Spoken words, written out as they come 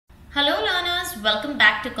Hello learners, welcome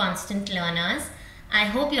back to Constant Learners. I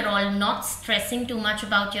hope you're all not stressing too much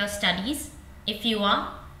about your studies. If you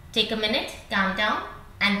are, take a minute, calm down,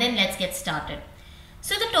 and then let's get started.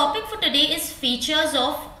 So the topic for today is features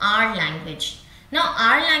of R language. Now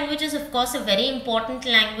R language is of course a very important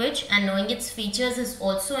language, and knowing its features is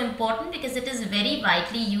also important because it is very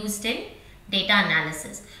widely used in data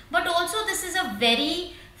analysis. But also this is a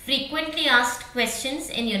very frequently asked questions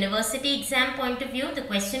in university exam point of view. The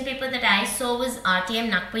question paper that I saw was RTM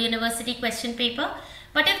Nagpur University question paper.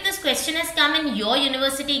 But if this question has come in your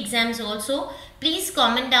university exams also, please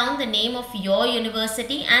comment down the name of your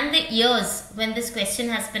university and the years when this question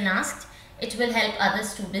has been asked. It will help other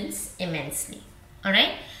students immensely.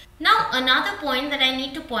 Alright. Now another point that I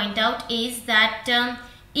need to point out is that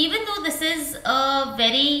even though this is a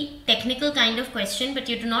very technical kind of question, but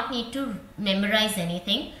you do not need to memorize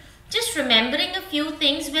anything. Just remembering a few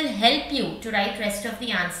things will help you to write rest of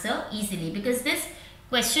the answer easily, because this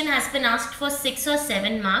question has been asked for 6 or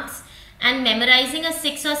 7 marks, and memorizing a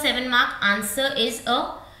 6 or 7 mark answer is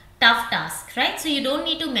a tough task, right? So you don't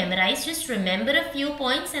need to memorize, just remember a few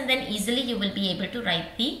points and then easily you will be able to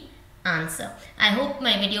write the answer. I hope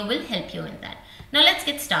my video will help you in that. Now let's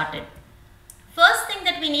get started. First thing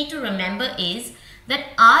that we need to remember is that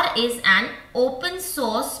R is an open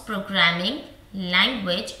source programming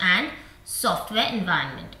language and software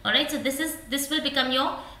environment. Alright, so this will become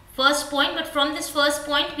your first point, but from this first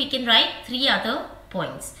point we can write 3 other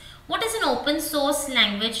points. What is an open source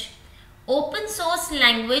language? Open source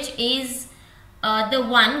language is the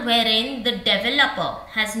one wherein the developer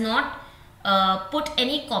has not put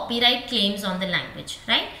any copyright claims on the language,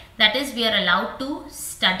 right? That is, we are allowed to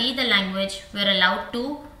study the language, we are allowed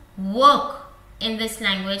to work in this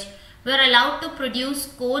language, we are allowed to produce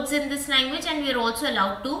codes in this language, and we are also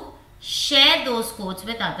allowed to share those codes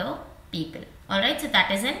with other people. Alright, so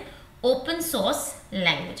that is an open source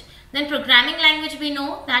language. Then programming language, we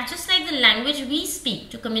know that just like the language we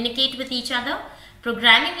speak to communicate with each other,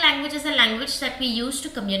 programming language is a language that we use to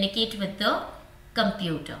communicate with the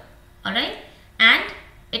computer. Alright, and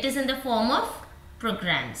it is in the form of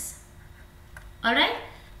programs. Alright,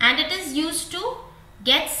 and it is used to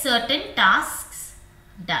get certain tasks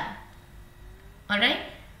done. Alright,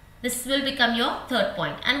 this will become your third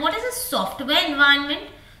point. And what is a software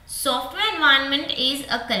environment? Software environment is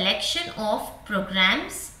a collection of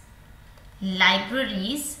programs,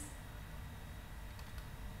 libraries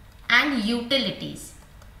and utilities.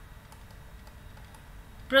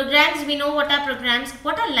 Programs, we know what are programs.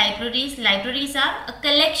 What are libraries? Libraries are a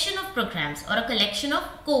collection of programs or a collection of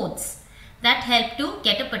codes that help to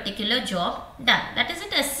get a particular job done. That is,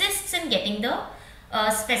 it assists in getting the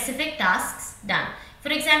specific tasks done. For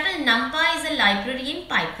example, NumPy is a library in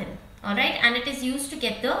Python, alright, and it is used to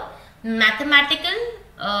get the mathematical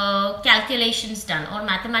calculations done or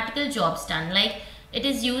mathematical jobs done. Like it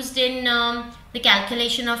is used in the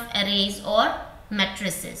calculation of arrays or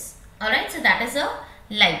matrices. Alright, so that is a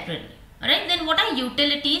library. Alright, then what are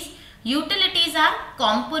utilities? Utilities are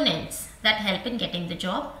components that help in getting the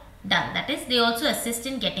job done. That is, they also assist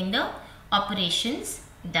in getting the operations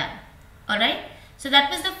done. Alright, so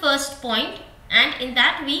that was the first point, and in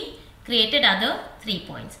that we created other 3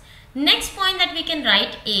 points. Next point that we can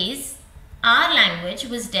write is R language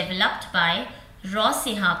was developed by Ross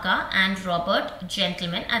Ihaka and Robert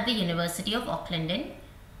Gentleman at the University of Auckland in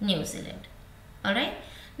New Zealand. Alright.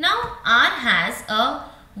 Now R has a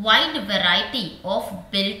wide variety of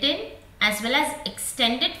built-in as well as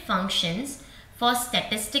extended functions for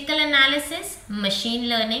statistical analysis, machine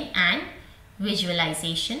learning and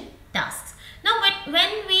visualization tasks. Now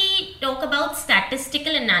when we talk about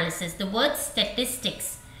statistical analysis, the word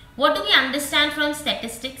statistics, what do we understand from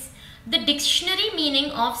statistics? The dictionary meaning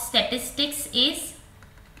of statistics is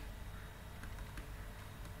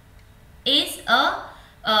a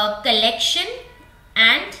collection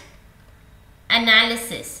and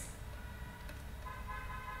analysis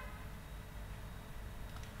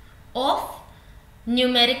of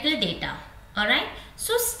numerical data. Alright,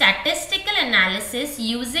 so statistical analysis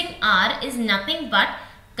using R is nothing but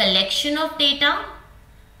collection of data,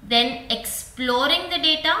 then exploring the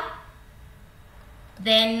data,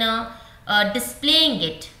 then displaying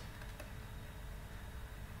it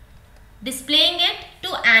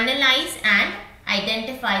to analyze and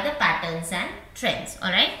identify the patterns and trends.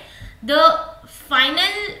 Alright, the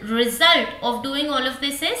final result of doing all of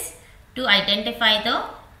this is to identify the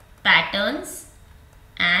patterns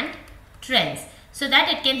and trends so that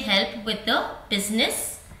it can help with the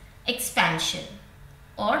business expansion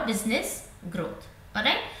or business growth.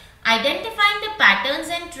 Alright, identifying the patterns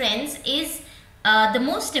and trends is the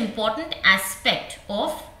most important aspect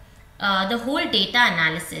of the whole data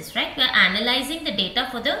analysis, right? We are analyzing the data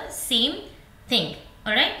for the same thing,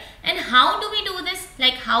 all right? And how do we do this?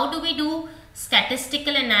 Like, how do we do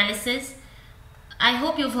statistical analysis? I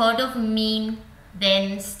hope you've heard of mean,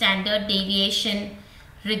 then standard deviation,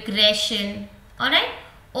 regression, all right?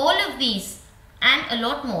 All of these and a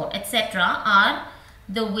lot more, etc., are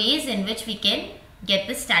the ways in which we can get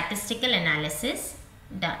the statistical analysis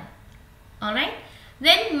done, all right?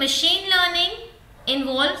 Then machine learning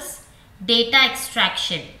involves data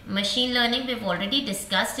extraction. Machine learning we've already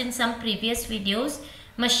discussed in some previous videos.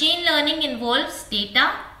 Machine learning involves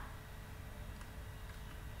data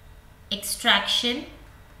extraction.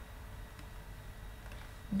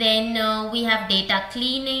 Then we have data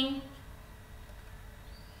cleaning.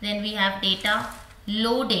 Then we have data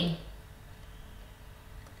loading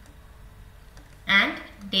and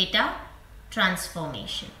data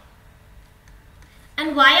transformation.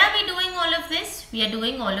 And why are we doing all of this? We are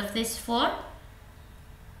doing all of this for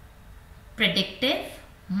predictive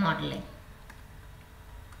modeling.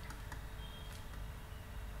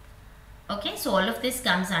 Okay, so all of this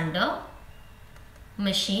comes under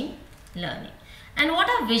machine learning. And what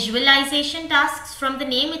are visualization tasks? From the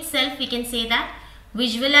name itself, we can say that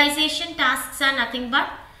visualization tasks are nothing but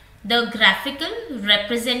the graphical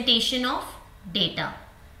representation of data.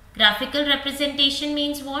 Graphical representation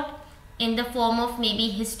means what? In the form of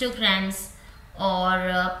maybe histograms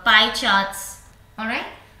or pie charts, alright?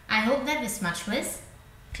 I hope that this much was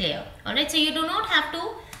clear, alright? So you do not have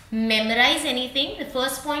to memorize anything. The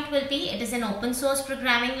first point will be it is an open source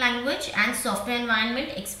programming language and software environment.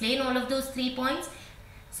 Explain all of those 3 points.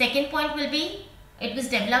 Second point will be it was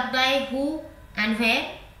developed by who and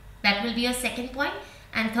where. That will be your second point.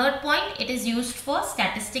 And third point, it is used for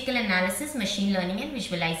statistical analysis, machine learning and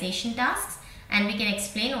visualization tasks. And we can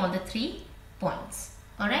explain all the 3 points.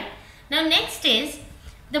 Alright. Now next is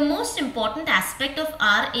the most important aspect of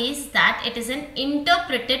R is that it is an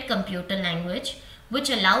interpreted computer language which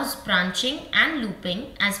allows branching and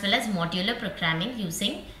looping as well as modular programming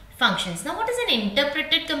using functions. Now what is an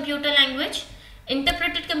interpreted computer language?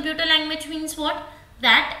 Interpreted computer language means what?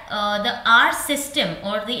 That the R system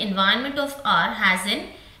or the environment of R has an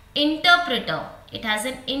interpreter. It has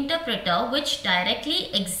an interpreter which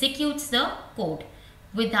directly executes the code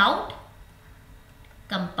without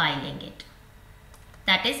compiling it.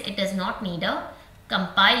 That is, it does not need a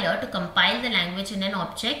compiler to compile the language in an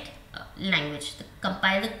object language, to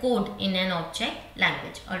compile the code in an object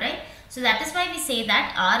language. Alright. So that is why we say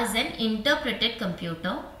that R is an interpreted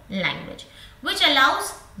computer language which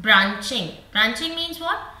allows branching. Branching means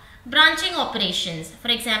what? Branching operations. For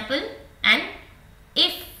example, an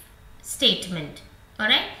if statement.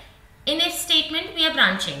 Alright. In if statement we are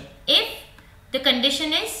branching. If the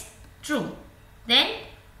condition is true, then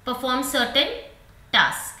perform certain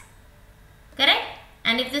task. Correct?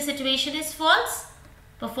 And if the situation is false,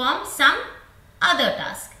 perform some other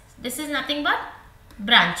task. This is nothing but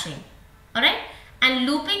branching. Alright. And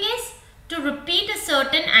looping is to repeat a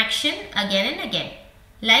certain action again and again.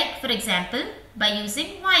 Like for example, by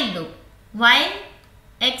using while loop. While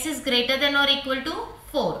x is greater than or equal to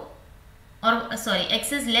 4. Or sorry,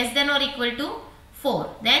 x is less than or equal to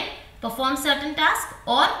 4. Then perform certain task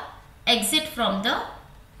or exit from the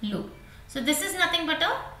loop. So this is nothing but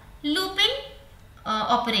a looping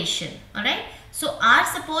operation. Alright. So R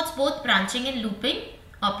supports both branching and looping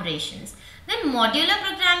operations. Then modular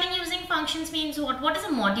programming using functions means what? What is a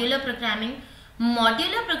modular programming?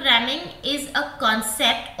 Modular programming is a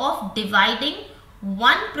concept of dividing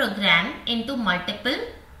one program into multiple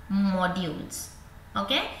modules.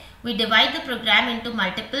 Okay. We divide the program into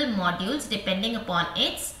multiple modules depending upon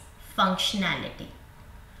its functionality.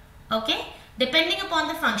 Okay. Depending upon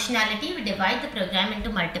the functionality, we divide the program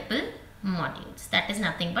into multiple modules. That is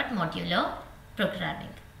nothing but modular programming.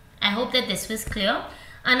 I hope that this was clear.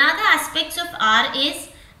 Another aspect of R is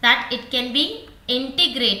that it can be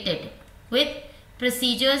integrated with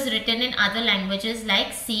procedures written in other languages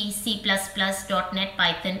like C, C++, .NET,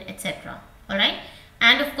 Python, etc. Alright.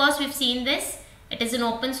 And of course, we've seen this. It is an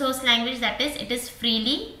open source language, that is, it is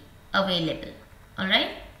freely available. Alright.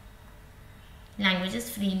 Language is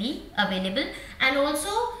freely available, and also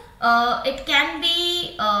it can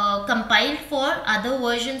be compiled for other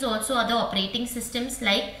versions, also other operating systems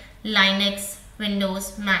like Linux,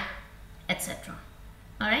 Windows, Mac, etc.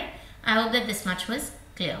 Alright. I hope that this much was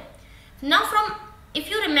clear. Now if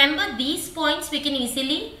you remember these points, we can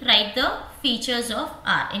easily write the features of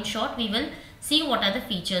R. In short, we will see what are the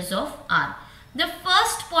features of R. The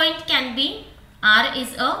first point can be R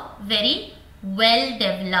is a very well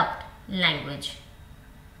developed language.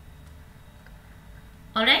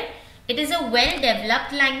 Alright. It is a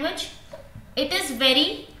well-developed language. It is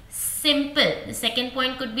very simple. The second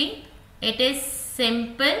point could be it is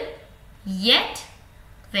simple yet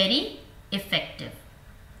very effective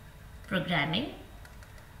programming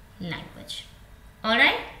language.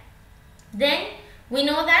 Alright. Then we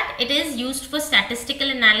know that it is used for statistical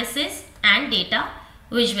analysis and data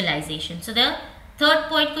visualization. So the third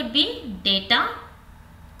point could be data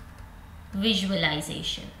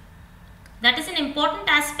visualization. That is an important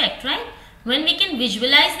aspect, right? When we can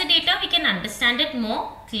visualize the data, we can understand it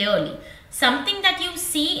more clearly. Something that you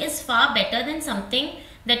see is far better than something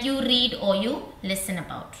that you read or you listen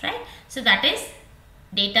about, right? So that is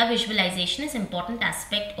data visualization is important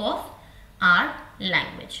aspect of our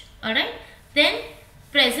language. Alright. Then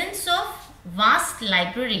presence of vast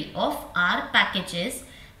library of R packages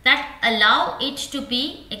that allow it to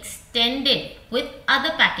be extended with other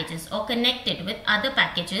packages or connected with other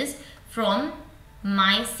packages from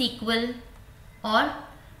MySQL or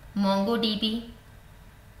MongoDB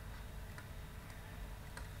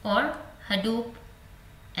or Hadoop,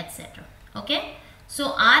 etc. Okay.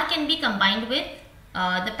 So R can be combined with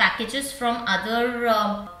the packages from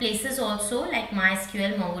other places also, like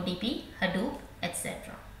MySQL, MongoDB, Hadoop,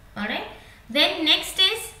 etc. Alright. Then next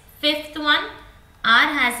is fifth one. R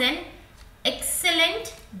has an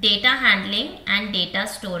excellent data handling and data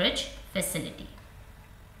storage facility.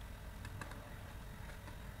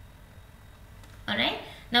 Alright.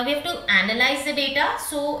 Now we have to analyze the data,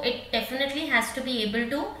 so it definitely has to be able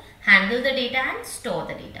to handle the data and store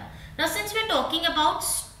the data. Now since we are talking about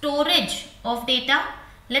storage of data,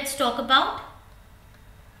 let's talk about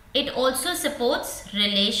it also supports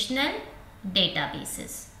relational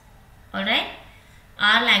databases. Alright.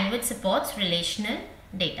 Our language supports relational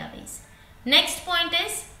database. Next point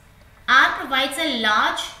is R provides a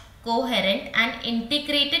large, coherent and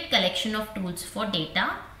integrated collection of tools for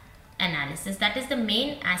data analysis. That is the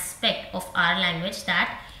main aspect of our language,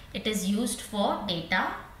 that it is used for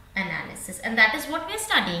data analysis, and that is what we are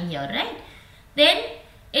studying here, right? Then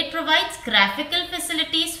it provides graphical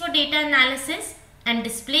facilities for data analysis and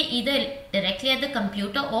display either directly at the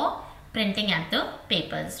computer or printing at the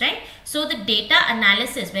papers, right? So the data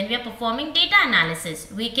analysis, when we are performing data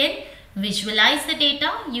analysis, we can visualize the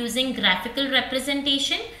data using graphical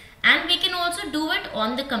representation, and we can also do it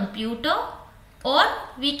on the computer, or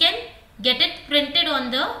we can get it printed on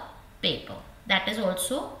the paper. That is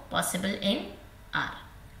also possible in R.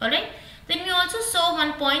 Alright. Then we also saw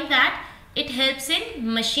one point that it helps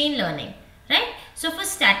in machine learning, right? So for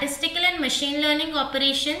statistical and machine learning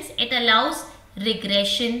operations, it allows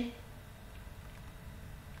regression,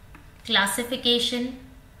 classification,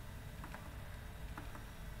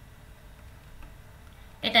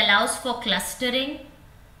 it allows for clustering,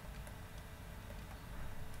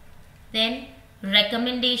 then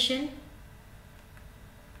recommendation,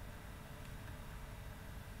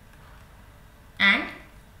 and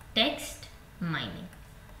text mining.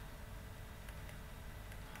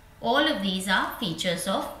 All of these are features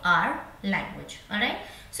of our language. Alright.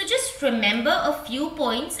 So just remember a few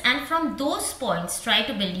points, and from those points try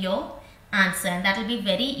to build your answer, and that will be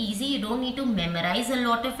very easy. You don't need to memorize a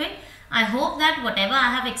lot of it. I hope that whatever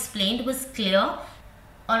I have explained was clear.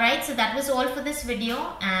 Alright, so that was all for this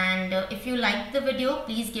video, and if you liked the video,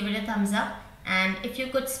 please give it a thumbs up, and if you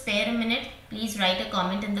could spare a minute, please write a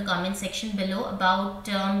comment in the comment section below about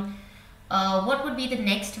what would be the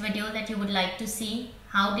next video that you would like to see.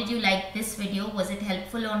 How did you like this video? Was it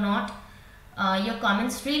helpful or not? Your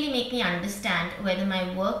comments really make me understand whether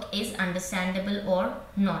my work is understandable or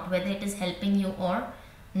not, whether it is helping you or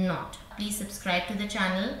not. Please subscribe to the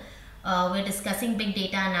channel. We're discussing big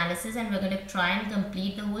data analysis, and we're going to try and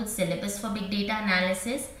complete the whole syllabus for big data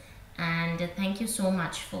analysis. And thank you so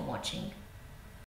much for watching.